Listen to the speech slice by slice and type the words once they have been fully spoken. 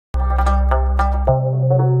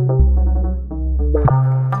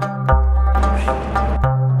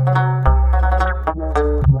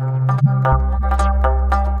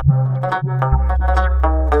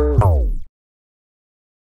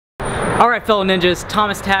Alright fellow ninjas,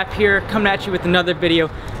 Thomas Tapp here, coming at you with another video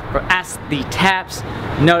for Ask the Taps.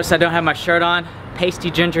 Notice I don't have my shirt on, pasty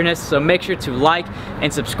gingerness, so make sure to like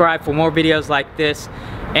and subscribe for more videos like this.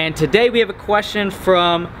 And today we have a question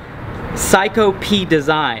from Psycho P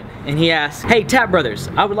Design, and he asks, hey Tap Brothers,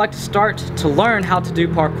 I would like to start to learn how to do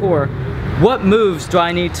parkour. What moves do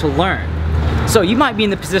I need to learn? So you might be in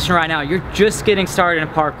the position right now, you're just getting started in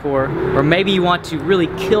parkour, or maybe you want to really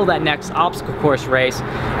kill that next obstacle course race,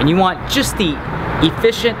 and you want just the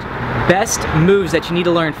efficient, best moves that you need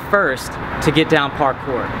to learn first to get down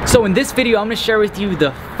parkour. So in this video, I'm going to share with you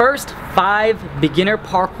the first 5 beginner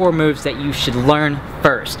parkour moves that you should learn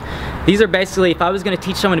first. These are basically, if I was going to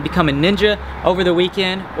teach someone to become a ninja over the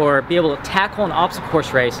weekend or be able to tackle an obstacle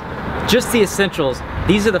course race, just the essentials.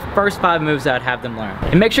 These are the first 5 moves that I'd have them learn.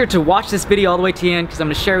 And make sure to watch this video all the way to the end, because I'm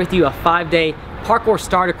going to share with you a 5-day parkour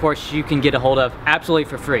starter course you can get a hold of absolutely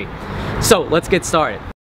for free. So let's get started.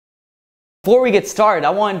 Before we get started, I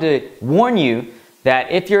wanted to warn you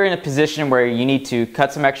that if you're in a position where you need to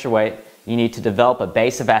cut some extra weight, you need to develop a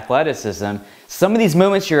base of athleticism, some of these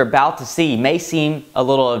movements you're about to see may seem a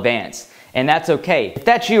little advanced. And that's okay. If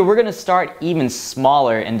that's you, we're going to start even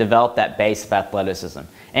smaller and develop that base of athleticism.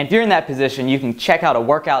 And if you're in that position, you can check out a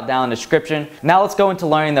workout down in the description. Now let's go into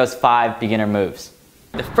learning those 5 beginner moves.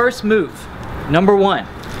 The first move, number 1,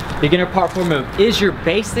 beginner parkour move, is your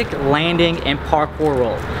basic landing and parkour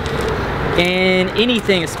roll. In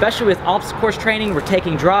anything, especially with obstacle course training, we're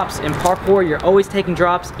taking drops. In parkour, you're always taking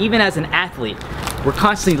drops. Even as an athlete, we're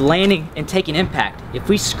constantly landing and taking impact. If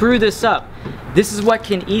we screw this up, this is what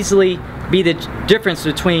can easily be the difference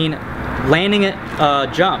between landing a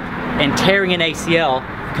jump and tearing an ACL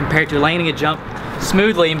compared to landing a jump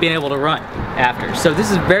smoothly and being able to run after. So this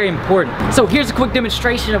is very important. So here's a quick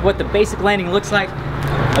demonstration of what the basic landing looks like.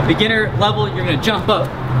 A beginner level, you're going to jump up,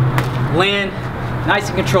 land nice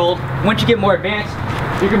and controlled. Once you get more advanced,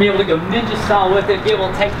 you're going to be able to go ninja style with it, be able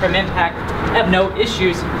to take from impact, have no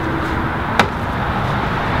issues.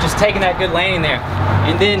 Just taking that good landing there.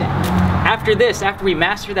 And then after this, after we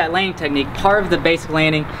master that landing technique, part of the basic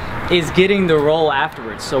landing is getting the roll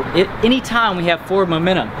afterwards. So anytime we have forward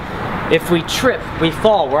momentum, if we trip, we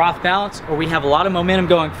fall, we're off balance, or we have a lot of momentum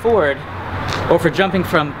going forward, or if we're jumping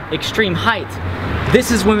from extreme height,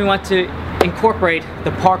 this is when we want to incorporate the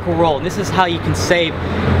parkour roll. And this is how you can save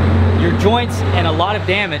your joints and a lot of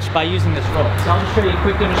damage by using this roll. So I'll just show you a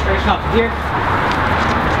quick demonstration off of here.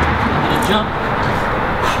 I'm gonna jump.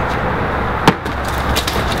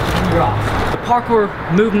 And you're off. The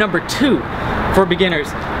parkour move number 2 for beginners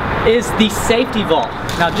is the safety vault.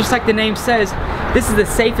 Now, just like the name says, this is the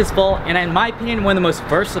safest vault, and in my opinion, one of the most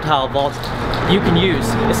versatile vaults you can use,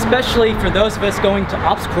 especially for those of us going to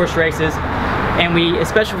obstacle course races, and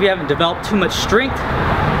especially if we haven't developed too much strength,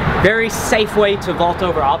 very safe way to vault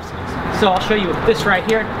over obstacles. So I'll show you with this right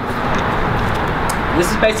here. This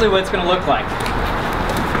is basically what it's going to look like.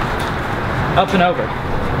 Up and over.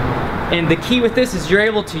 And the key with this is you're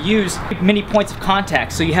able to use many points of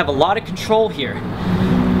contact, so you have a lot of control here.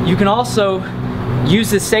 You can also use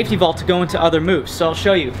this safety vault to go into other moves. So I'll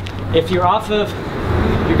show you. If you're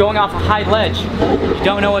going off a high ledge, you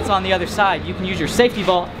don't know what's on the other side, you can use your safety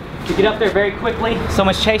vault to get up there very quickly.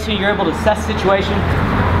 Someone's chasing you, you're able to assess the situation.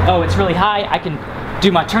 Oh, it's really high, I can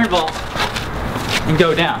do my turn vault and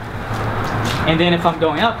go down. And then if I'm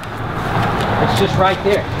going up, it's just right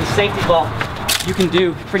there. The safety vault you can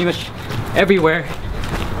do pretty much everywhere.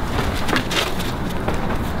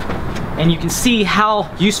 And you can see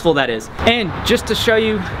how useful that is. And just to show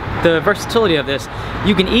you the versatility of this,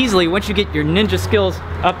 you can easily, once you get your ninja skills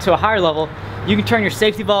up to a higher level, you can turn your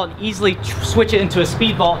safety vault and easily switch it into a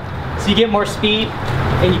speed vault, so you get more speed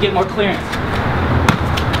and you get more clearance.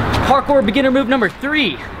 Parkour beginner move number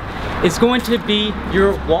 3 is going to be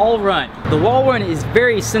your wall run. The wall run is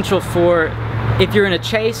very essential for if you're in a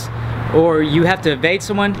chase or you have to evade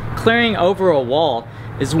someone. Clearing over a wall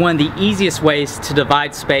is one of the easiest ways to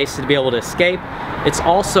divide space and to be able to escape. It's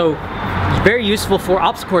also very useful for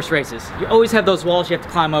obstacle course races. You always have those walls you have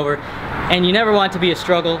to climb over, and you never want it to be a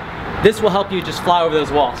struggle. This will help you just fly over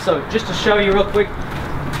those walls. So just to show you real quick,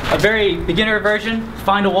 a very beginner version,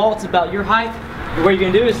 find a wall, it's about your height. And what you're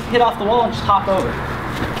gonna do is hit off the wall and just hop over,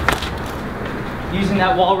 using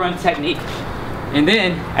that wall run technique. And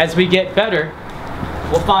then, as we get better,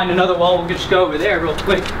 we'll find another wall, we'll just go over there real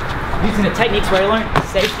quick, using the techniques where I learned,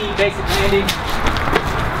 safety, basic landing.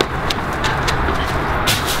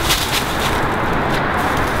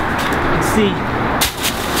 You can see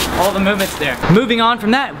all the movements there. Moving on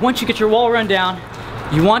from that, once you get your wall run down,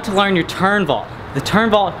 you want to learn your turn vault. The turn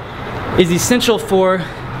vault is essential for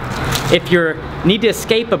if you need to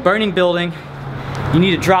escape a burning building you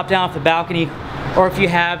need to drop down off the balcony, or if you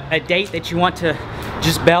have a date that you want to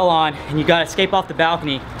just bail on and you gotta escape off the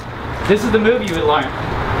balcony, this is the move you would learn.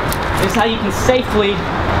 This is how you can safely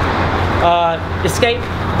escape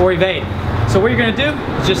or evade. So what you're gonna do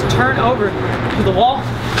is just turn over to the wall,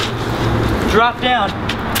 drop down,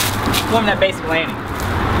 form that basic landing.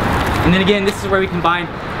 And then again, this is where we combine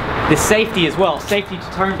the safety as well, safety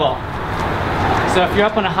to turn ball. So if you're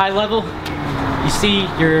up on a high level, you see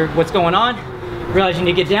what's going on, realize you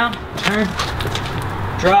need to get down, turn,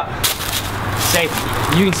 drop,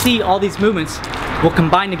 safety. You can see all these movements will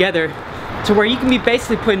combine together to where you can be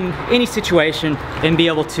basically put in any situation and be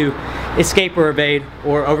able to escape or evade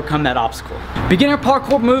or overcome that obstacle. Beginner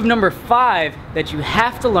parkour move number 5 that you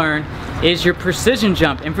have to learn is your precision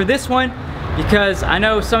jump. And for this one, because I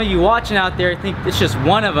know some of you watching out there think it's just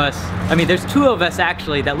one of us. I mean, there's 2 of us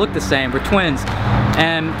actually that look the same. We're twins.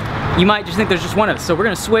 And you might just think there's just one of us. So we're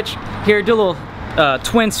gonna switch here, do a little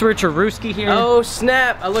twin switcherooski here. Oh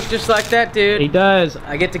snap, I look just like that dude. He does.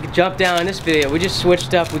 I get to jump down in this video. We just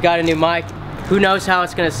switched up, we got a new mic. Who knows how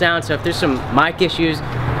it's gonna sound, so if there's some mic issues,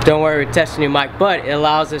 don't worry, we test a new mic, but it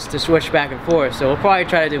allows us to switch back and forth, so we'll probably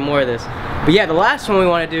try to do more of this. But yeah, the last one we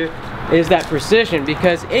wanna do is that precision,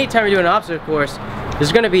 because anytime you're doing an obstacle course,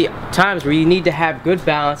 there's gonna be times where you need to have good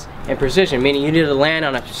balance and precision, meaning you need to land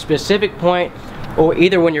on a specific point, or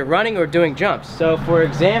either when you're running or doing jumps. So for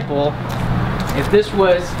example, if this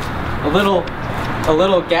was a little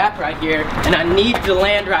gap right here, and I need to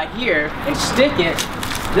land right here and stick it,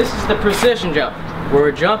 this is the precision jump. Where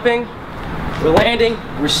we're jumping, we're landing,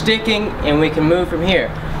 we're sticking, and we can move from here.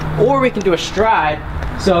 Or we can do a stride.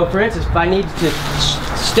 So for instance, if I need to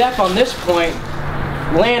step on this point,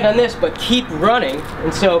 land on this, but keep running,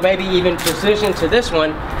 and so maybe even precision to this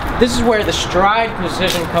one, this is where the stride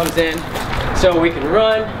precision comes in. So we can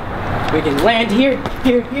run, we can land here,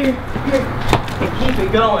 here, here, here, and keep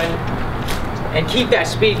it going, and keep that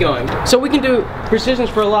speed going. So we can do precisions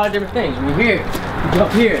for a lot of different things. We're here,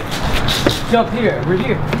 jump here, we're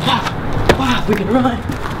here, wow, we can run,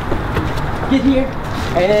 get here,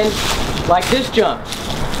 and then like this jump.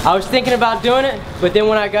 I was thinking about doing it, but then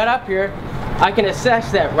when I got up here, I can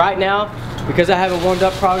assess that right now, because I haven't warmed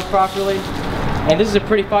up properly, and this is a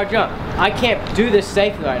pretty far jump. I can't do this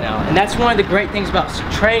safely right now, and that's one of the great things about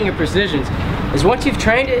training your precisions, is once you've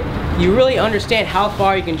trained it, you really understand how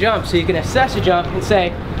far you can jump, so you can assess a jump and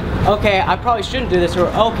say, okay, I probably shouldn't do this, or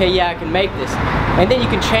okay, yeah, I can make this. And then you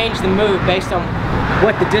can change the move based on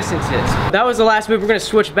what the distance is. That was the last move. We're gonna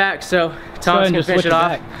switch back, so Tom's gonna finish it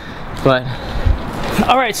off. But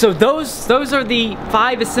all right, so those are the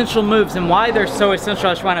 5 essential moves, and why they're so essential,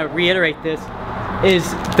 I just want to reiterate this,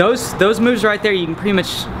 is those moves right there, you can pretty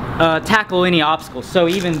much tackle any obstacle. So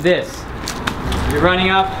even this, you're running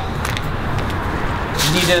up,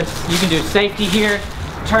 you can do safety here,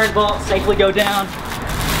 turn ball, safely go down,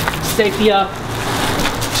 safety up,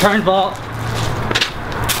 turn ball,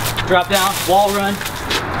 drop down, wall run.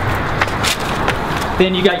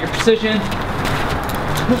 Then you got your precision,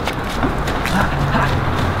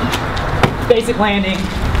 basic landing,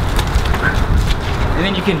 and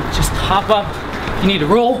then you can just hop up. You need to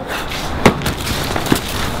roll,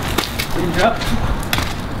 and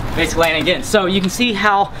drop, basic landing again. So you can see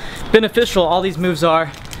how beneficial all these moves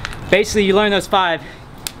are. Basically, you learn those 5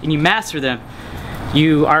 and you master them,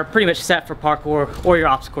 you are pretty much set for parkour or your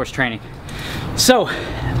obstacle course training. So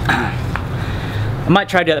I might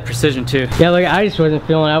try to do that precision too. yeah, look, I just wasn't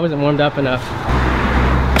feeling, I wasn't warmed up enough.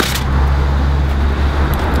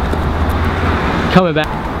 Coming back.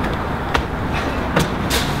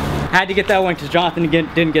 Had to get that one because Jonathan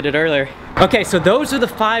didn't get it earlier. Okay, so those are the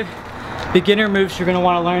 5 beginner moves you're gonna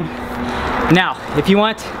wanna learn. Now, if you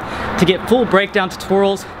want to get full breakdown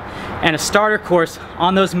tutorials and a starter course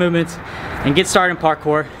on those movements and get started in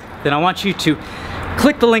parkour, then I want you to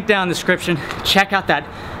click the link down in the description, check out that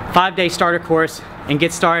 5-day starter course, and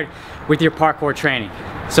get started with your parkour training.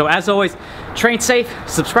 So as always, train safe,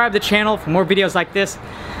 subscribe to the channel for more videos like this.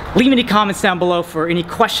 Leave any comments down below for any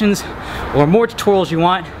questions or more tutorials you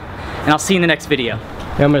want, and I'll see you in the next video.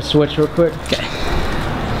 Yeah, I'm gonna switch real quick. Okay.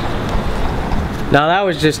 Now that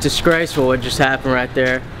was just disgraceful what just happened right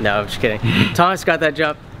there. No, I'm just kidding. Thomas got that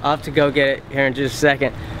jump. I'll have to go get it here in just a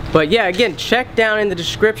second. But yeah, again, check down in the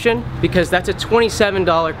description, because that's a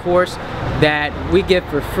 $27 course that we give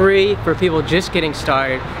for free for people just getting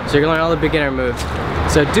started. So you're gonna learn all the beginner moves.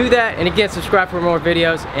 So do that, and again, subscribe for more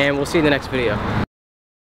videos, and we'll see you in the next video.